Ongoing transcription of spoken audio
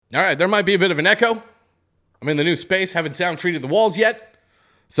All right, there might be a bit of an echo. I'm in the new space, haven't sound treated the walls yet.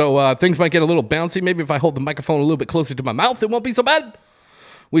 So things might get a little bouncy. Maybe if I hold the microphone a little bit closer to my mouth, it won't be so bad.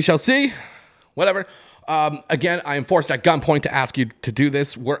 We shall see. Whatever. Again, I am forced at gunpoint to ask you to do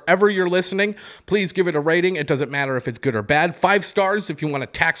this. Wherever you're listening, please give it a rating. It doesn't matter if it's good or bad. 5 stars if you want a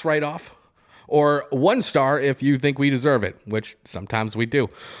tax write-off. Or 1 star if you think we deserve it, which sometimes we do.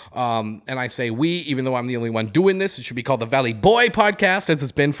 And I say we, even though I'm the only one doing this. It should be called the Valley Boy Podcast, as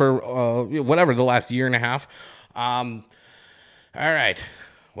it's been for whatever, the last year and a half. All right.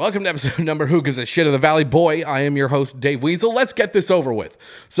 Welcome to episode number Who Gives a Shit of the Valley Boy. I am your host, Dave Weasel. Let's get this over with.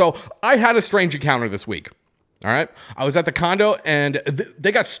 So I had a strange encounter this week. All right. I was at the condo and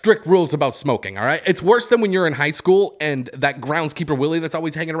they got strict rules about smoking. All right. It's worse than when you're in high school and that groundskeeper Willie that's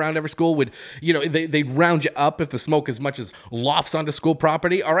always hanging around every school would, they'd round you up if the smoke as much as lofts onto school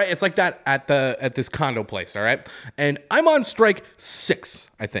property. All right. It's like that at this condo place. All right. And I'm on strike 6,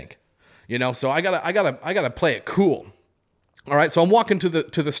 I think, so I gotta play it cool. All right, so I'm walking to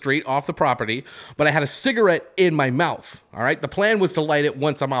the street off the property, but I had a cigarette in my mouth. All right, the plan was to light it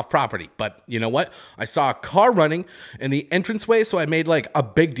once I'm off property, but you know what? I saw a car running in the entranceway, so I made like a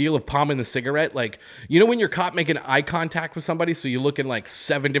big deal of palming the cigarette. Like, when you're caught making eye contact with somebody, so you look in like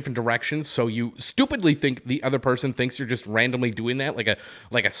 7 different directions, so you stupidly think the other person thinks you're just randomly doing that,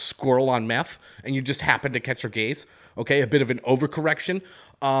 like a squirrel on meth, and you just happen to catch their gaze. Okay, a bit of an overcorrection.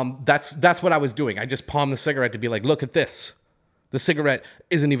 That's what I was doing. I just palmed the cigarette to be like, look at this. The cigarette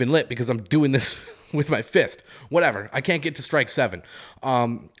isn't even lit because I'm doing this with my fist. Whatever. I can't get to strike 7.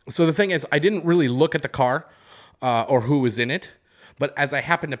 So the thing is, I didn't really look at the car or who was in it. But as I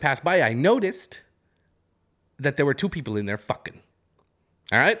happened to pass by, I noticed that there were 2 people in there fucking.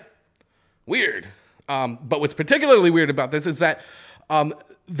 All right? Weird. But what's particularly weird about this is that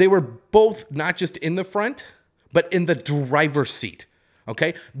they were both not just in the front, but in the driver's seat.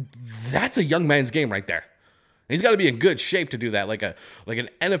 Okay? That's a young man's game right there. He's got to be in good shape to do that, like an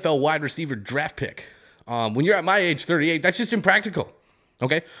NFL wide receiver draft pick. When you're at my age, 38, that's just impractical.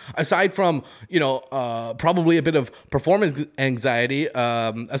 Okay, aside from probably a bit of performance anxiety,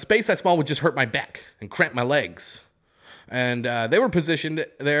 a space that small would just hurt my back and cramp my legs. And they were positioned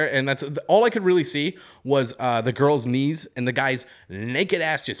there, and that's all I could really see was the girl's knees and the guy's naked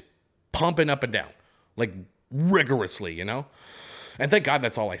ass just pumping up and down, like rigorously, And thank God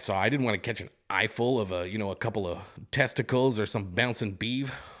that's all I saw. I didn't want to catch an eyeful of a couple of testicles or some bouncing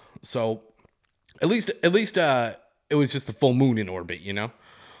beeve. So at least it was just the full moon in orbit,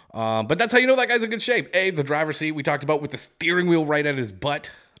 But that's how you know that guy's in good shape. A, the driver's seat we talked about with the steering wheel right at his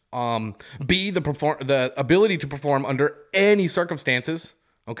butt. B, the ability to perform under any circumstances.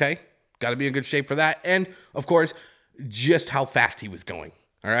 Okay, got to be in good shape for that. And of course, just how fast he was going.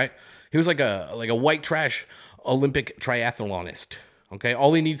 All right, he was like a white trash Olympic triathlonist. Okay,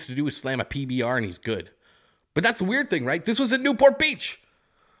 all he needs to do is slam a PBR and he's good. But that's the weird thing, right? This was at Newport Beach.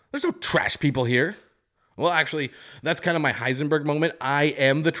 There's no trash people here. Well, actually, that's kind of my Heisenberg moment. I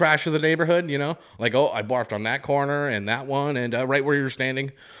am the trash of the neighborhood, Like, oh, I barfed on that corner and that one and right where you're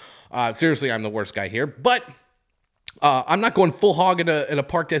standing. Seriously, I'm the worst guy here. But I'm not going full hog in a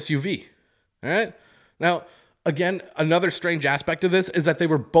parked SUV. All right? Now, again, another strange aspect of this is that they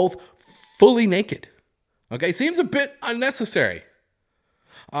were both fully naked. Okay, seems a bit unnecessary.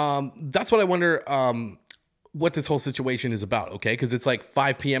 That's what I wonder what this whole situation is about, okay? Because it's like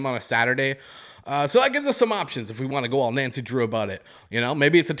 5 p.m. on a Saturday. So that gives us some options if we want to go all Nancy Drew about it.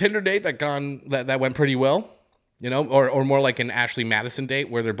 Maybe it's a Tinder date that went pretty well, or more like an Ashley Madison date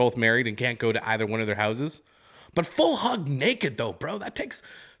where they're both married and can't go to either one of their houses. But full hug naked, though, bro, that takes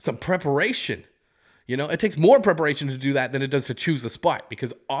some preparation. It takes more preparation to do that than it does to choose the spot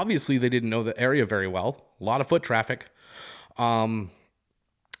because obviously they didn't know the area very well. A lot of foot traffic. It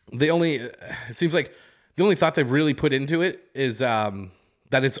seems like the only thought they've really put into it is that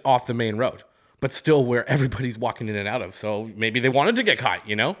it's off the main road, but still where everybody's walking in and out of. So maybe they wanted to get caught,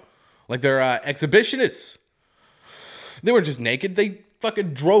 like they're exhibitionists. They were just naked. They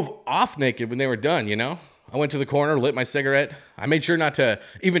fucking drove off naked when they were done, I went to the corner, lit my cigarette. I made sure not to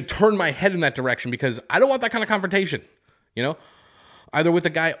even turn my head in that direction because I don't want that kind of confrontation, either with the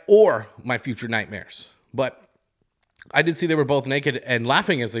guy or my future nightmares. But I did see they were both naked and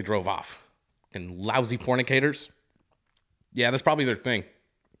laughing as they drove off. And Lousy Fornicators. Yeah, that's probably their thing.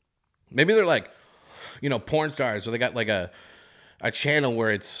 Maybe they're like, porn stars where they got like a channel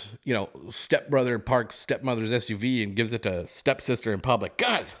where it's, stepbrother parks stepmother's SUV and gives it to stepsister in public.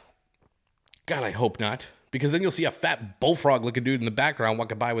 God, I hope not. Because then you'll see a fat bullfrog-looking dude in the background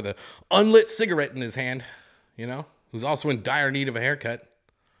walking by with an unlit cigarette in his hand, who's also in dire need of a haircut,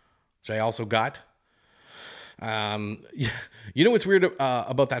 which I also got. You know what's weird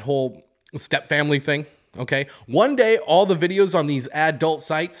about that whole step family thing? Okay. One day, all the videos on these adult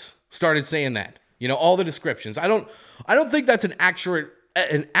sites started saying that. You know, all the descriptions. I don't think that's an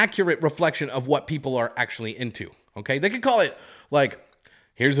accurate reflection of what people are actually into. Okay. They could call it like,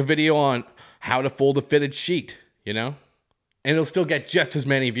 here's a video on how to fold a fitted sheet, you know, and it'll still get just as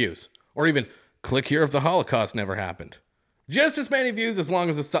many views. Or even click here if the Holocaust never happened. Just as many views as long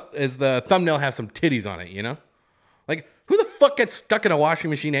as the thumbnail has some titties on it, you know? Like, who the fuck gets stuck in a washing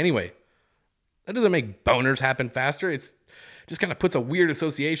machine anyway? That doesn't make boners happen faster. It's just kind of puts a weird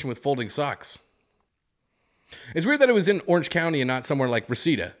association with folding socks. It's weird that it was in Orange County and not somewhere like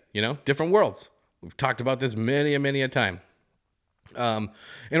Reseda, you know? Different worlds. We've talked about this many a time. In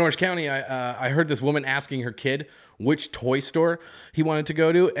Orange County, I heard this woman asking her kid which toy store he wanted to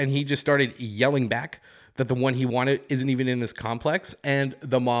go to, and he just started yelling back that the one he wanted isn't even in this complex, and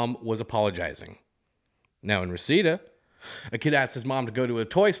the mom was apologizing. Now in Reseda, a kid asked his mom to go to a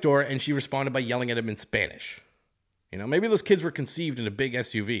toy store, and she responded by yelling at him in Spanish. You know, maybe those kids were conceived in a big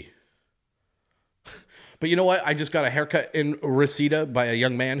SUV. But you know what? I just got a haircut in Reseda by a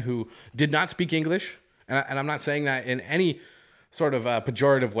young man who did not speak English, and I'm not saying that in any sort of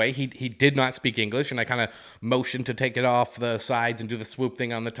pejorative way. He did not speak English, and I kind of motioned to take it off the sides and do the swoop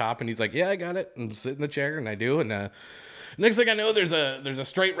thing on the top, and he's like, yeah, I got it, and sit in the chair, and I do, and next thing I know, there's a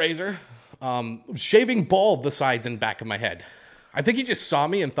straight razor shaving bald the sides and back of my head. I think he just saw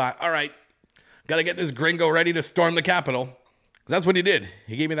me and thought, all right, got to get this gringo ready to storm the Capitol. 'Cause that's what he did.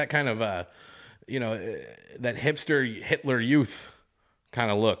 He gave me that kind of, that hipster Hitler Youth kind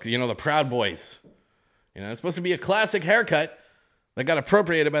of look. You know, the Proud Boys. You know, it's supposed to be a classic haircut that got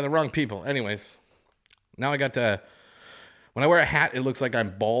appropriated by the wrong people. Anyways, now I got to, when I wear a hat, it looks like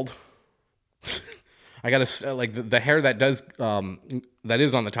I'm bald. I got to, like, the hair that does, that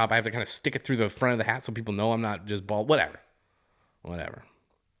is on the top, I have to kind of stick it through the front of the hat so people know I'm not just bald. Whatever.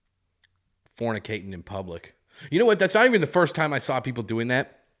 Fornicating in public. You know what? That's not even the first time I saw people doing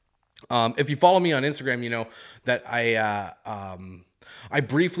that. If you follow me on Instagram, you know that I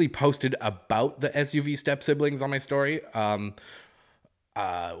briefly posted about the SUV step siblings on my story. When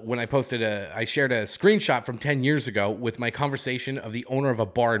I posted I shared a screenshot from 10 years ago with my conversation of the owner of a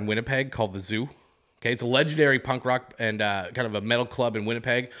bar in Winnipeg called The Zoo. Okay, it's a legendary punk rock and kind of a metal club in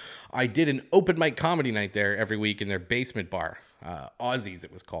Winnipeg. I did an open mic comedy night there every week in their basement bar. Aussies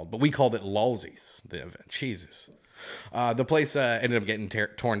it was called, but we called it Lulsies, the event. Jesus. The place ended up getting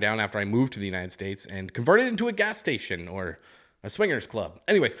torn down after I moved to the United States and converted into a gas station or a swingers club.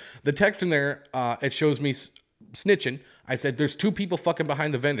 Anyways, the text in there, it shows me snitching. I said, there's 2 people fucking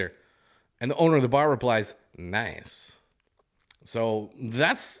behind the vendor. And the owner of the bar replies, nice. So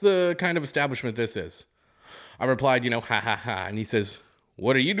that's the kind of establishment this is. I replied, ha ha ha. And he says,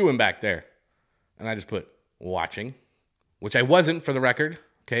 what are you doing back there? And I just put, watching. Which I wasn't, for the record.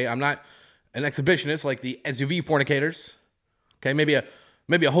 Okay, I'm not an exhibitionist like the SUV Fornicators. Okay, maybe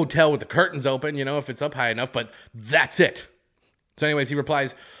a hotel with the curtains open, if it's up high enough, but that's it. So anyways, he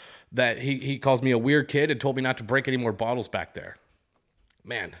replies that he calls me a weird kid and told me not to break any more bottles back there.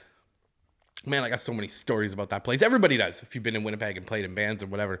 Man, I got so many stories about that place. Everybody does, if you've been in Winnipeg and played in bands or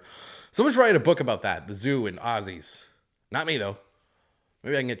whatever. Someone should write a book about that, the zoo and Aussies. Not me, though.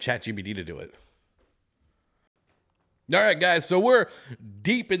 Maybe I can get ChatGPT to do it. All right, guys, so we're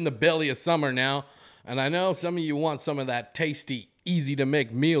deep in the belly of summer now, and I know some of you want some of that tasty,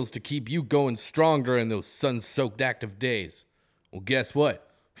 easy-to-make meals to keep you going strong during those sun-soaked active days. Well, guess what?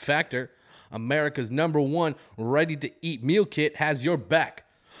 Factor, America's #1 ready-to-eat meal kit, has your back.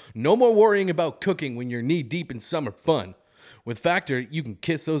 No more worrying about cooking when you're knee-deep in summer fun. With Factor, you can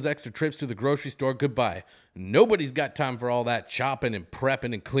kiss those extra trips to the grocery store goodbye. Nobody's got time for all that chopping and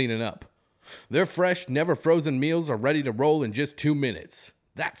prepping and cleaning up. Their fresh, never-frozen meals are ready to roll in just 2 minutes.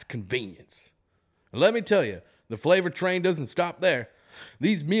 That's convenience. And let me tell you, the flavor train doesn't stop there.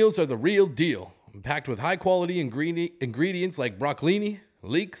 These meals are the real deal, packed with high-quality ingredients like broccolini,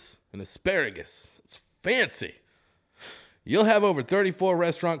 leeks, and asparagus. It's fancy. You'll have over 34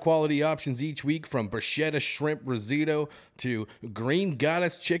 restaurant-quality options each week, from bruschetta shrimp risotto to green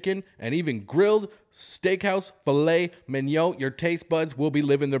goddess chicken and even grilled steakhouse filet mignon. Your taste buds will be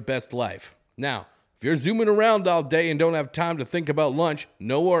living their best life. Now, if you're zooming around all day and don't have time to think about lunch,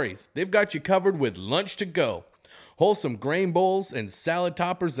 no worries. They've got you covered with Lunch to Go. Wholesome grain bowls and salad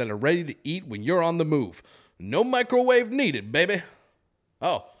toppers that are ready to eat when you're on the move. No microwave needed, baby.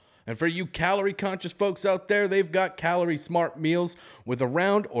 Oh, and for you calorie-conscious folks out there, they've got calorie-smart meals with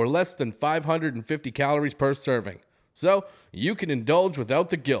around or less than 550 calories per serving. So you can indulge without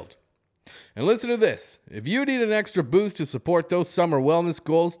the guilt. And listen to this. If you need an extra boost to support those summer wellness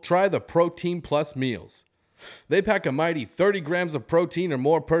goals, try the Protein Plus meals. They pack a mighty 30 grams of protein or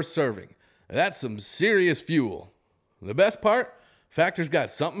more per serving. That's some serious fuel. The best part? Factor's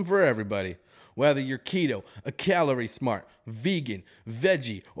got something for everybody. Whether you're keto, a calorie smart, vegan,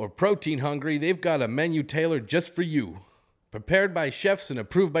 veggie, or protein hungry, they've got a menu tailored just for you. Prepared by chefs and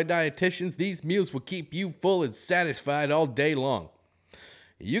approved by dietitians, these meals will keep you full and satisfied all day long.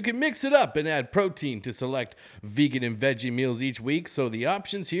 You can mix it up and add protein to select vegan and veggie meals each week, so the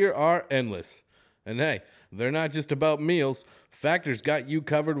options here are endless. And hey, they're not just about meals. Factor's got you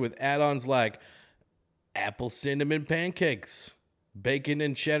covered with add-ons like apple cinnamon pancakes, bacon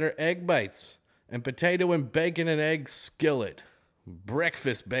and cheddar egg bites, and potato and bacon and egg skillet.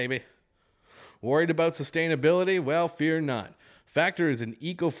 Breakfast, baby. Worried about sustainability? Well, fear not. Factor is an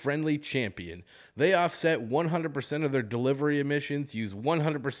eco-friendly champion. They offset 100% of their delivery emissions, use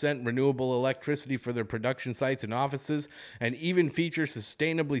 100% renewable electricity for their production sites and offices, and even feature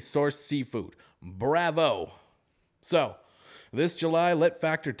sustainably sourced seafood. Bravo! So, this July, let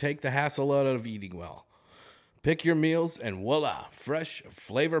Factor take the hassle out of eating well. Pick your meals and voila, fresh,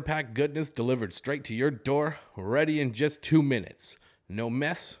 flavor-packed goodness delivered straight to your door, ready in just 2 minutes. No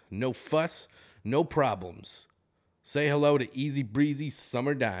mess, no fuss, no problems. Say hello to easy breezy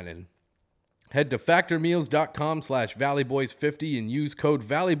summer dining. Head to factormeals.com/valleyboys50 and use code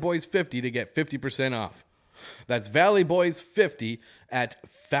valleyboys50 to get 50% off. That's valleyboys50 at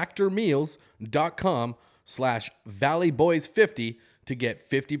factormeals.com/valleyboys50 to get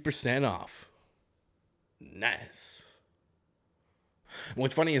 50% off. Nice.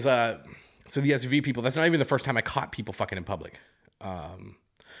 What's funny is, so the SUV people, that's not even the first time I caught people fucking in public.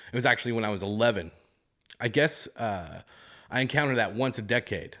 It was actually when I was 11. I guess I encountered that once a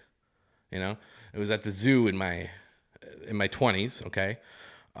decade. You know, it was at the zoo in my 20s. Okay,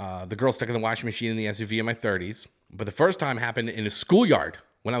 the girl stuck in the washing machine in the SUV in my 30s. But the first time happened in a schoolyard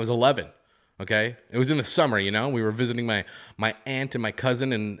when I was 11. Okay, it was in the summer. You know, we were visiting my aunt and my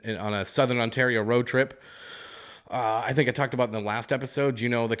cousin on a Southern Ontario road trip. I think I talked about in the last episode. You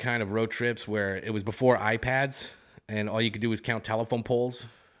know, the kind of road trips where it was before iPads and all you could do was count telephone poles.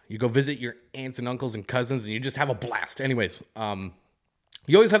 You go visit your aunts and uncles and cousins, and you just have a blast. Anyways,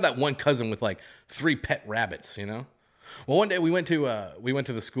 you always have that one cousin with like 3 pet rabbits, you know? Well, one day we went to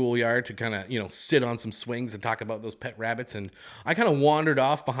the schoolyard to kind of, you know, sit on some swings and talk about those pet rabbits, and I kind of wandered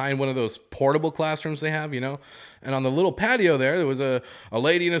off behind one of those portable classrooms they have, you know? And on the little patio there was a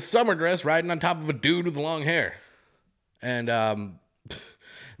lady in a summer dress riding on top of a dude with long hair. And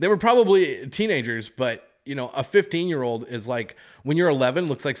they were probably teenagers, but you know, a 15-year-old is like, when you're 11,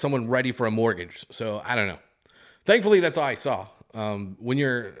 looks like someone ready for a mortgage. So I don't know. Thankfully, that's all I saw. When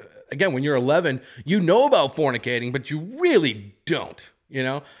you're 11, you know about fornicating, but you really don't, you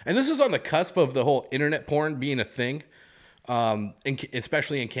know? And this is on the cusp of the whole internet porn being a thing,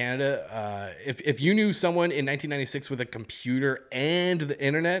 especially in Canada. If you knew someone in 1996 with a computer and the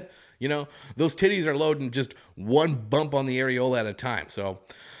internet, you know, those titties are loading just one bump on the areola at a time. So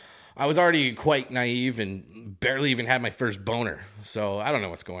I was already quite naive and barely even had my first boner. So I don't know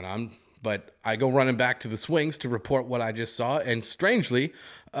what's going on. But I go running back to the swings to report what I just saw. And strangely,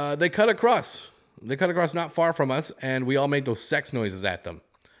 they cut across. They cut across not far from us. And we all made those sex noises at them,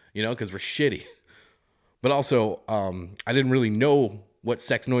 you know, because we're shitty. But also, I didn't really know what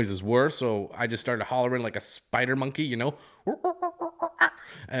sex noises were. So I just started hollering like a spider monkey, you know.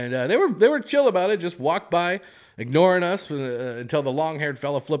 And they were chill about it. Just walked by, ignoring us until the long-haired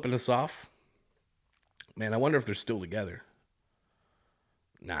fella flipping us off. Man, I wonder if they're still together.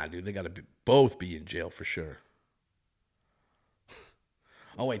 Nah, dude, they got to both be in jail for sure.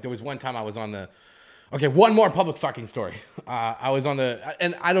 Oh, wait, there was one time I was on the... Okay, one more public fucking story. I was on the...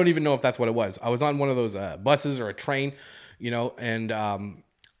 And I don't even know if that's what it was. I was on one of those buses or a train, you know, and I'm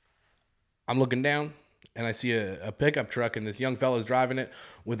looking down, and I see a pickup truck, and this young fella's driving it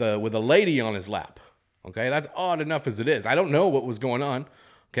with a lady on his lap. Okay, that's odd enough as it is. I don't know what was going on.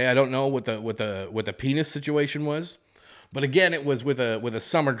 Okay, I don't know what the penis situation was. But again, it was with a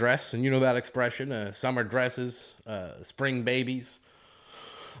summer dress, and you know that expression, summer dresses, spring babies.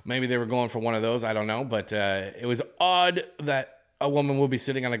 Maybe they were going for one of those, I don't know. But it was odd that a woman would be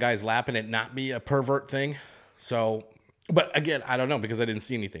sitting on a guy's lap and it not be a pervert thing. So, but again, I don't know because I didn't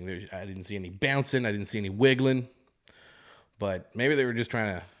see anything. I didn't see any bouncing. I didn't see any wiggling. But maybe they were just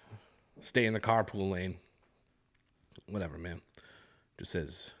trying to stay in the carpool lane. Whatever, man. Just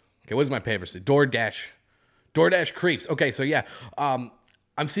says, okay, what does my paper say? DoorDash creeps. Okay, so yeah, I'm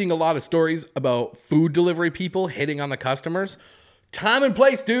seeing a lot of stories about food delivery people hitting on the customers. Time and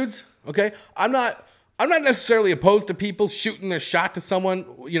place, dudes. Okay, I'm not necessarily opposed to people shooting their shot to someone,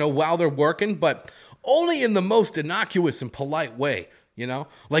 you know, while they're working, but only in the most innocuous and polite way.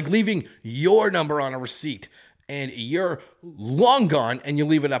 like leaving your number on a receipt and you're long gone and you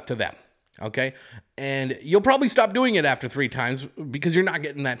leave it up to them. Okay. And you'll probably stop doing it after 3 times because you're not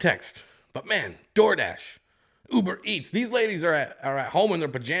getting that text. But man, DoorDash, Uber Eats, these ladies are at home in their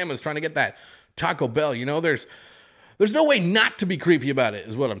pajamas trying to get that Taco Bell. There's no way not to be creepy about it,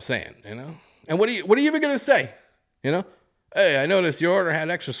 is what I'm saying, And what are you even going to say? Hey, I noticed your order had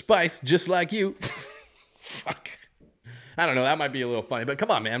extra spice, just like you. Fuck. I don't know, that might be a little funny, but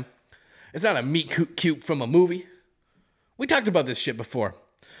come on, man. It's not a meet cute from a movie. We talked about this shit before.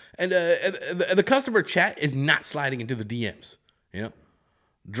 And the customer chat is not sliding into the DMs,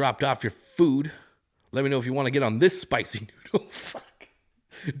 Dropped off your food. Let me know if you want to get on this spicy noodle. Fuck.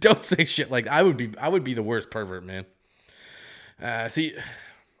 Don't say shit like I would be the worst pervert, man. See,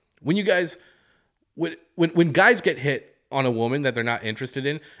 when you guys, when guys get hit on a woman that they're not interested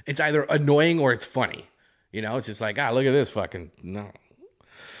in, it's either annoying or it's funny. It's just like, look at this fucking, no.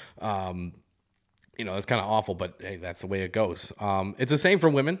 It's kind of awful, but hey, that's the way it goes. It's the same for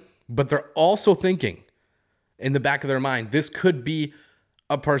women, but they're also thinking in the back of their mind, this could be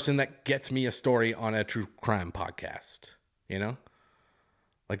a person that gets me a story on a true crime podcast,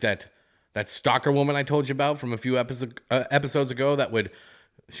 Like that stalker woman I told you about from a few episodes ago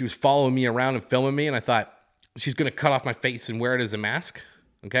she was following me around and filming me, and I thought, she's going to cut off my face and wear it as a mask,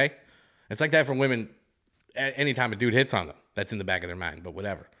 okay? It's like that for women anytime a dude hits on them. That's in the back of their mind, but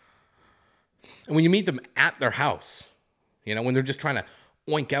whatever. And when you meet them at their house, when they're just trying to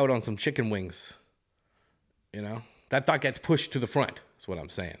oink out on some chicken wings, that thought gets pushed to the front, is what I'm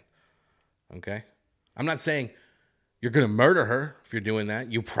saying, okay? I'm not saying you're going to murder her if you're doing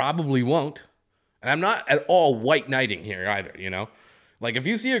that. You probably won't. And I'm not at all white knighting here either, Like if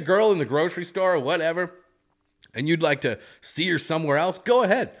you see a girl in the grocery store or whatever, and you'd like to see her somewhere else, go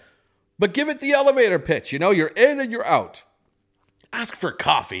ahead. But give it the elevator pitch, you're in and you're out. Ask for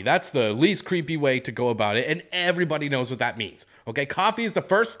coffee. That's the least creepy way to go about it, and everybody knows what that means, okay? Coffee is the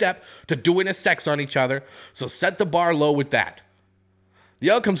first step to doing a sex on each other, so set the bar low with that. The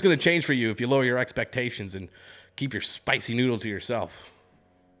outcome's going to change for you if you lower your expectations and keep your spicy noodle to yourself.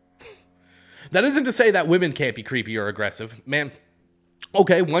 That isn't to say that women can't be creepy or aggressive. Man,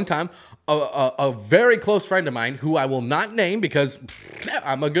 okay, one time, a very close friend of mine, who I will not name because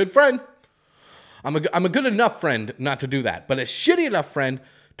I'm a good friend. I'm a good enough friend not to do that, but a shitty enough friend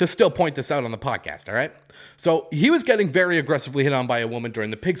to still point this out on the podcast, all right? So he was getting very aggressively hit on by a woman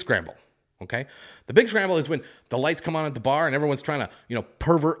during the pig scramble, okay? The pig scramble is when the lights come on at the bar and everyone's trying to,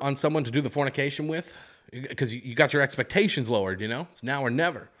 pervert on someone to do the fornication with because you got your expectations lowered, It's now or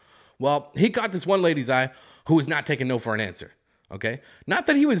never. Well, he caught this one lady's eye who was not taking no for an answer. Okay. Not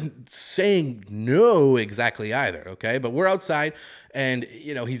that he was saying no exactly either. Okay. But we're outside and,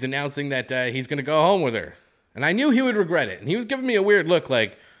 he's announcing that he's going to go home with her. And I knew he would regret it. And he was giving me a weird look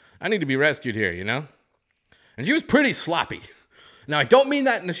like, I need to be rescued here, And she was pretty sloppy. Now, I don't mean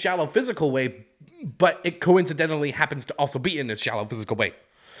that in a shallow physical way, but it coincidentally happens to also be in this shallow physical way.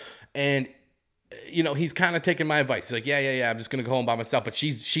 And, he's kind of taking my advice. He's like, yeah, I'm just going to go home by myself. But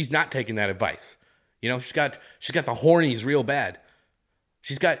she's not taking that advice. She's got the hornies real bad.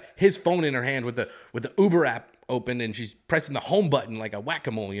 She's got his phone in her hand with the Uber app open, and she's pressing the home button like a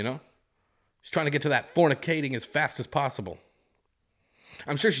whack-a-mole, She's trying to get to that fornicating as fast as possible.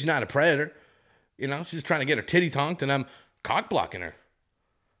 I'm sure she's not a predator. She's just trying to get her titties honked, and I'm cock-blocking her.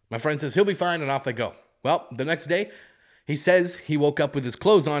 My friend says he'll be fine, and off they go. Well, the next day, he says he woke up with his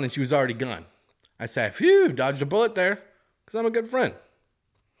clothes on, and she was already gone. I said, phew, dodged a bullet there, because I'm a good friend.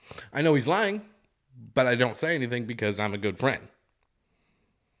 I know he's lying, but I don't say anything because I'm a good friend.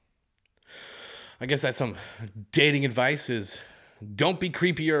 I guess that's some dating advice is don't be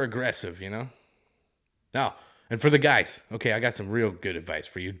creepy or aggressive, Now, and for the guys, okay, I got some real good advice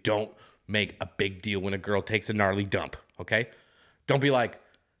for you. Don't make a big deal when a girl takes a gnarly dump, okay? Don't be like,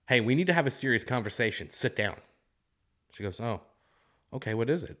 hey, we need to have a serious conversation. Sit down. She goes, oh, okay,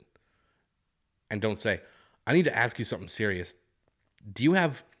 what is it? And don't say, I need to ask you something serious. Do you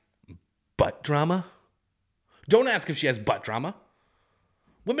have butt drama? Don't ask if she has butt drama.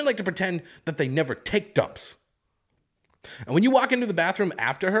 Women like to pretend that they never take dumps. And when you walk into the bathroom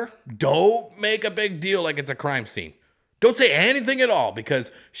after her, don't make a big deal like it's a crime scene. Don't say anything at all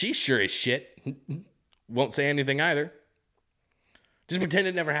because she sure as shit won't say anything either. Just pretend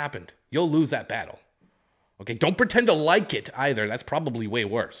it never happened. You'll lose that battle. Okay, don't pretend to like it either. That's probably way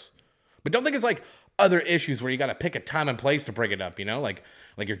worse. But don't think it's like other issues where you got to pick a time and place to bring it up, Like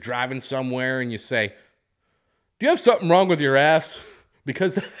you're driving somewhere and you say, do you have something wrong with your ass?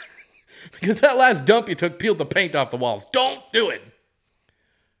 Because that last dump you took peeled the paint off the walls. Don't do it.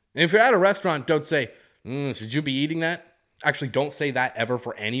 And if you're at a restaurant, don't say, should you be eating that? Actually, don't say that ever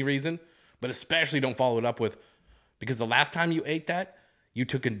for any reason, but especially don't follow it up with, because the last time you ate that, you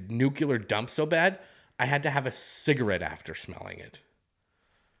took a nuclear dump so bad, I had to have a cigarette after smelling it.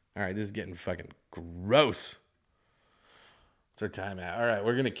 All right, this is getting fucking gross. It's our time out. All right,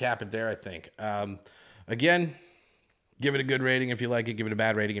 we're going to cap it there, I think. Again, give it a good rating if you like it. Give it a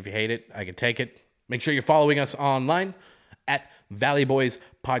bad rating if you hate it. I can take it. Make sure you're following us online at Valley Boys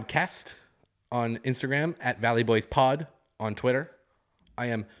Podcast on Instagram, at Valley Boys Pod on Twitter. I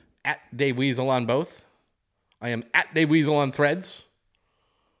am at Dave Weasel on both. I am at Dave Weasel on Threads.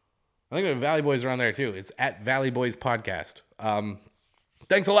 I think the Valley Boys are on there too. It's at Valley Boys Podcast.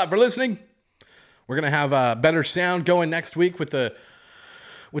 Thanks a lot for listening. We're going to have better sound going next week with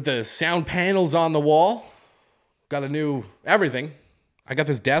the sound panels on the wall. Got a new everything. I got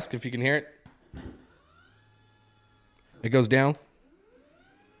this desk, if you can hear it. It goes down.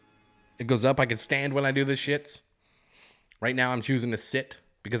 It goes up. I can stand when I do this shit. Right now I'm choosing to sit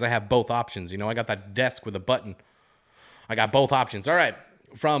because I have both options. You know, I got that desk with a button. I got both options. All right.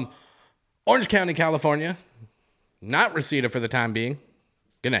 From Orange County, California. Not Reseda for the time being.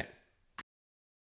 Good night.